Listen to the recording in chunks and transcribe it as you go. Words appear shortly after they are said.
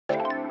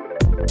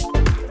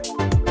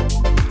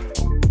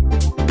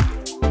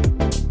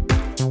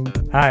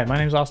Hi, my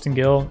name is Austin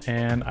Gill,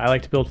 and I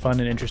like to build fun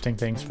and interesting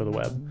things for the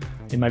web.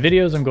 In my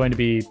videos, I'm going to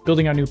be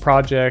building out new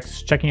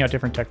projects, checking out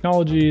different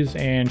technologies,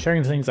 and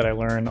sharing the things that I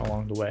learn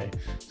along the way.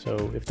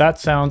 So if that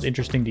sounds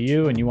interesting to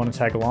you and you want to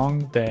tag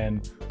along,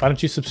 then why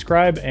don't you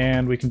subscribe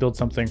and we can build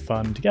something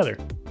fun together.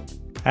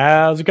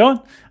 How's it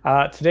going?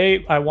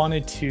 Today, I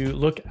wanted to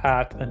look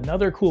at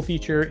another cool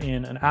feature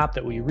in an app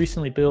that we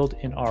recently built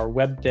in our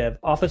web dev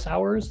office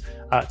hours.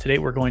 Today,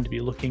 we're going to be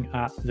looking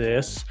at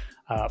this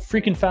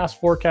Freakin Fast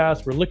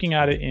Forecast. We're looking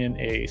at it in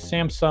a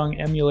Samsung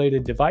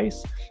emulated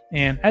device.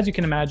 And as you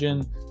can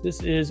imagine,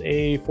 this is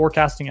a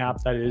forecasting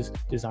app that is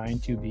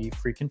designed to be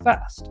freaking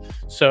fast.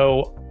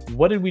 So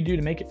what did we do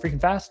to make it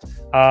freaking fast?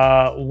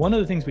 One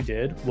of the things we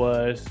did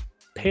was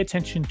pay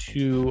attention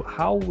to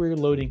how we're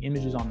loading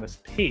images on this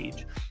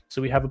page.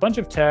 So we have a bunch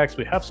of text,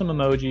 we have some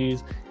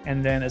emojis,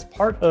 and then as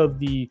part of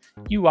the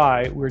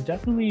UI, we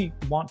definitely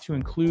want to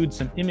include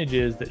some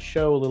images that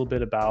show a little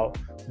bit about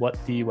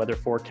what the weather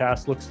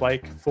forecast looks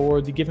like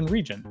for the given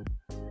region.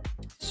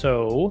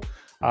 So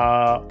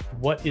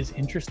what is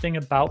interesting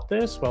about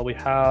this? Well, we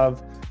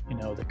have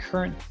the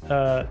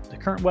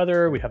current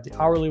weather, we have the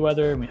hourly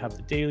weather, and we have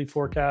the daily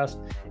forecast.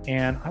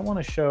 And I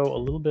want to show a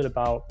little bit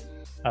about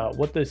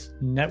what this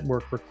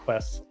network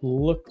requests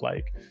look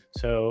like.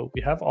 So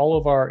we have all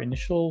of our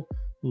initial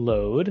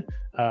load,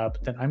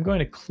 but then I'm going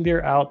to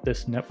clear out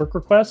this network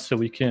request so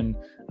we can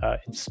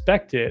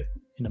inspect it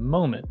in a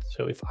moment.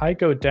 So if I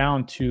go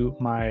down to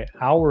my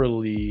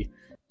hourly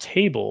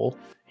table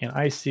and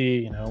I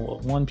see,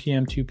 1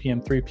 p.m., 2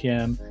 p.m., 3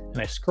 p.m., and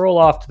I scroll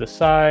off to the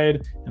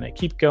side and I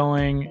keep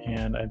going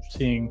and I'm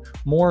seeing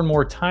more and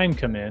more time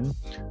come in,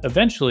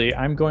 eventually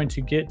I'm going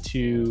to get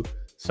to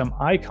some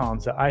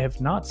icons that I have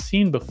not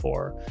seen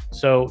before.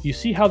 So you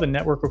see how the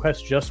network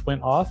request just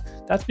went off?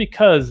 That's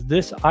because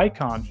this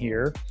icon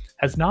here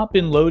has not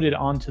been loaded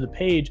onto the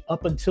page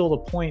up until the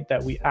point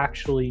that we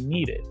actually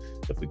need it.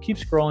 So if we keep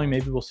scrolling,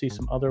 maybe we'll see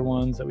some other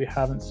ones that we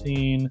haven't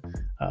seen.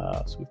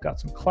 So we've got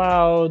some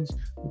clouds,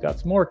 we've got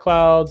some more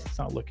clouds. It's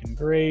not looking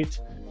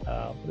great.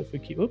 But if we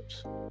keep,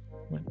 oops,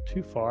 went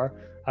too far.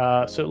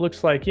 So it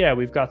looks like, yeah,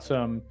 we've got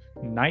some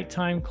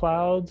nighttime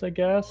clouds, I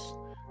guess.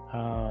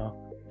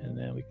 And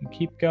then we can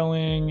keep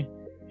going.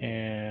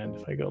 And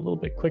if I go a little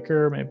bit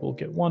quicker, maybe we'll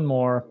get one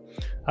more.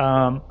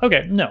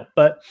 Okay, no,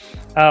 but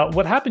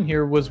what happened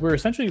here was we're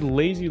essentially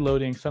lazy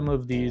loading some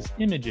of these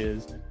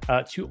images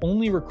to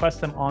only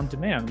request them on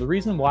demand. The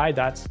reason why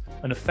that's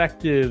an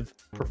effective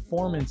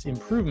performance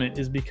improvement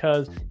is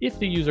because if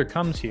the user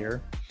comes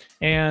here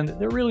and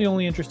they're really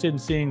only interested in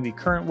seeing the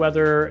current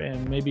weather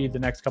and maybe the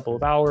next couple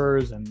of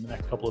hours and the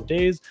next couple of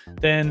days,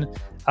 then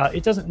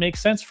it doesn't make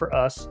sense for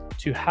us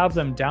to have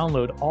them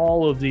download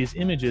all of these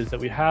images that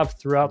we have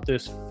throughout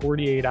this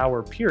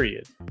 48-hour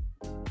period,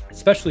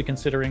 especially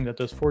considering that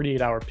those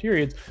 48-hour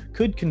periods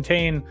could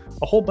contain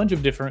a whole bunch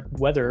of different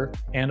weather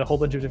and a whole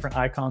bunch of different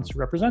icons to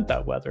represent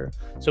that weather.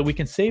 So we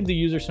can save the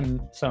user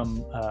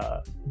some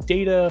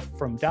data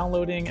from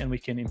downloading, and we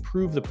can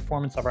improve the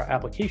performance of our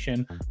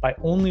application by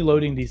only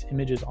loading these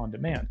images on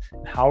demand.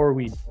 And how are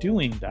we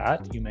doing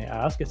that, you may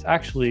ask? It's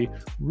actually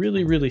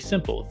really, really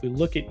simple. If we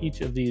look at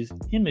each of these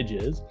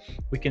images,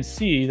 we can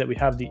see that we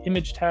have the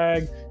image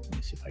tag. Let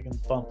me see if I can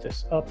bump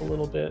this up a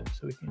little bit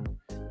so we can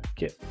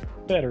get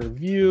better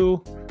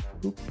view.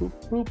 Boop,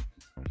 boop,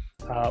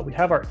 boop. We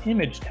have our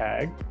image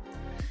tag.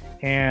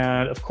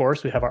 And of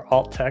course, we have our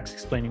alt text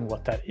explaining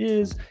what that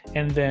is.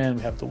 And then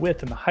we have the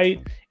width and the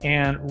height.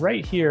 And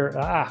right here,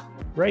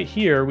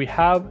 we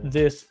have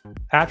this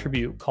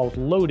attribute called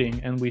loading,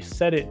 and we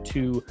set it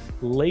to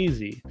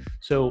lazy.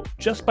 So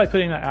just by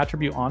putting that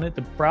attribute on it,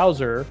 the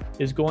browser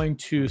is going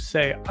to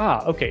say,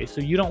 okay,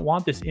 so you don't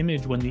want this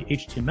image when the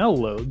HTML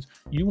loads.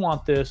 You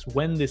want this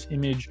when this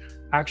image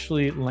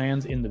actually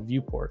lands in the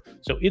viewport.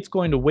 So it's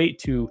going to wait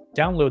to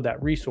download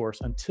that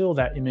resource until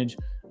that image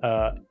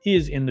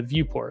is in the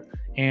viewport.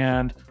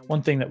 And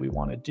one thing that we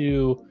want to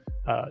do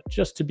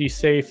just to be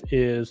safe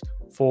is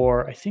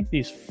for, I think,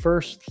 these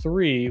first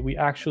three, we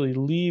actually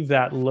leave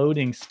that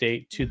loading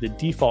state to the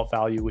default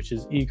value, which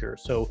is eager.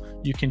 So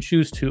you can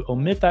choose to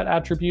omit that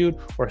attribute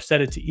or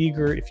set it to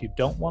eager if you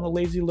don't want to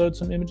lazy load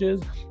some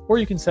images, or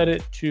you can set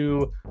it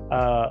to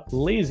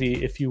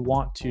lazy if you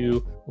want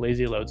to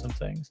lazy load some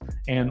things.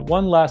 And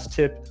one last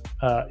tip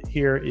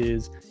here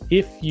is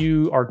if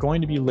you are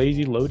going to be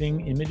lazy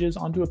loading images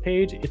onto a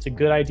page, it's a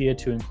good idea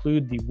to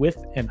include the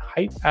width and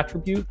height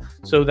attribute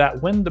so that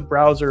when the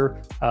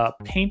browser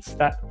paints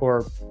that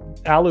or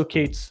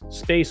allocates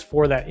space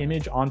for that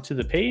image onto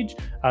the page,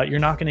 you're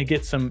not going to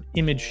get some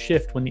image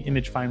shift when the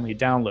image finally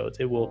downloads.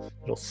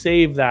 It'll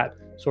save that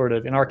sort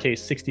of, in our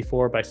case,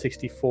 64 by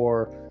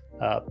 64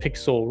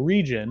 pixel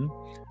region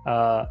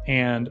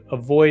and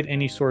avoid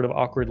any sort of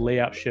awkward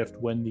layout shift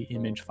when the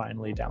image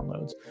finally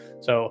downloads.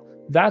 So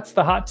that's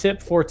the hot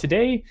tip for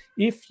today.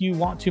 If you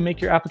want to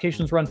make your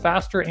applications run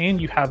faster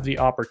and you have the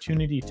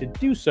opportunity to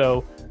do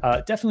so,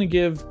 definitely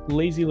give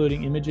lazy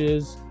loading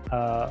images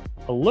a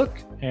look.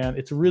 And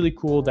it's really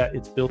cool that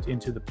it's built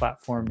into the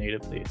platform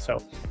natively.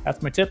 So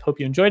that's my tip. Hope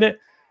you enjoyed it.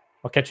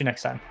 I'll catch you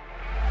next time.